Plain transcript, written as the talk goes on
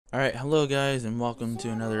Alright, hello guys and welcome to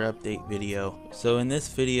another update video. So in this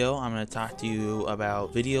video I'm going to talk to you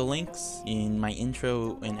about video links in my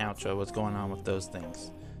intro and outro, what's going on with those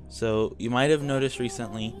things. So you might have noticed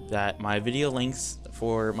recently that my video links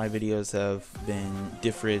for my videos have been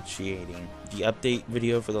differentiating. The update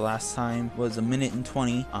video for the last time was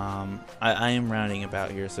 1:20. I am rounding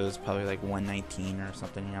about here, so it's probably like 1:19 or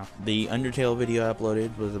something, you know. The Undertale video I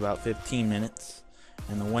uploaded was about 15 minutes.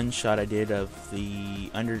 And the one shot I did of the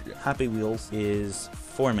Happy Wheels is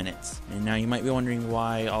 4 minutes. And now you might be wondering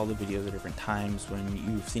why all the videos are different times when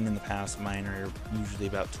you've seen in the past mine are usually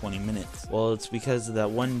about 20 minutes. Well, it's because of that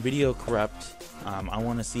one video corrupt. I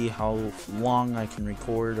want to see how long I can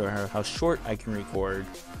record or how short I can record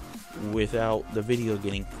without the video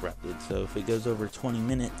getting corrupted. So if it goes over 20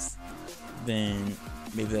 minutes, then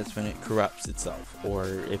maybe that's when it corrupts itself. Or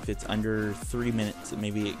if it's under 3 minutes,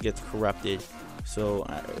 maybe it gets corrupted. So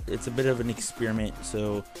it's a bit of an experiment.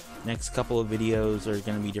 So next couple of videos are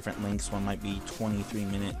going to be different lengths. One might be 23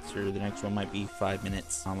 minutes or the next one might be 5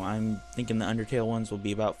 minutes. I'm thinking the Undertale ones will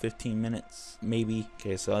be about 15 minutes maybe.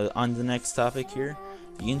 Okay, so on to the next topic here,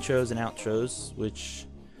 the intros and outros, which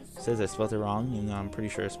says I spelled it wrong, even though I'm pretty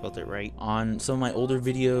sure I spelled it right. On some of my older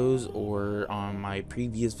videos or on my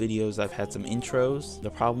previous videos, I've had some intros. The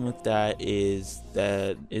problem with that is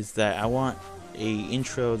that I want a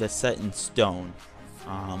intro that's set in stone.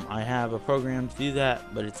 I have a program to do that,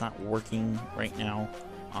 but it's not working right now.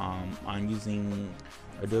 I'm using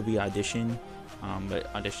Adobe Audition,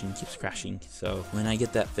 but Audition keeps crashing. So when I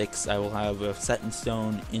get that fixed, I will have a set in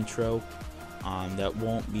stone intro that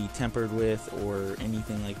won't be tempered with or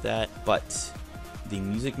anything like that, but the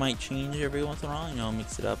music might change every once in a while, you know,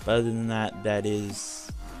 mix it up. But other than that, that is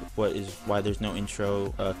why there's no intro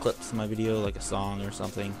clips in my video, like a song or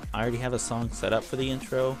something. I already have a song set up for the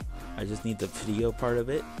intro, I just need the video part of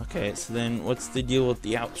it. Okay, so then what's the deal with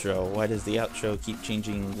the outro? Why does the outro keep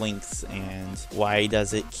changing lengths, and why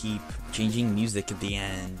does it keep changing music at the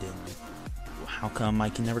end, and how come I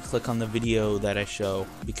can never click on the video that I show?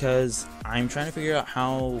 Because I'm trying to figure out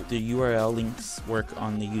how the URL links work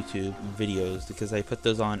on the YouTube videos, because I put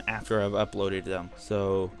those on after I've uploaded them.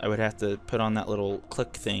 So I would have to put on that little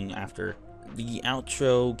click thing after. The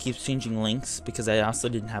outro keeps changing links because I also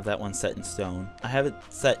didn't have that one set in stone. I have it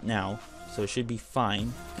set now, so it should be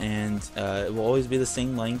fine, and it will always be the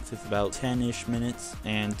same length. It's about 10-ish minutes,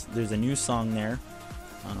 and there's a new song there.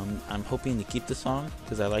 I'm hoping to keep the song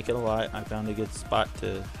because I like it a lot. I found a good spot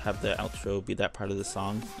to have the outro be that part of the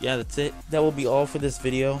song. Yeah, that's it. That will be all for this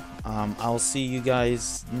video. I'll see you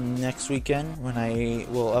guys next weekend when I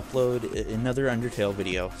will upload another Undertale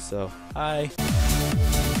video. So, bye.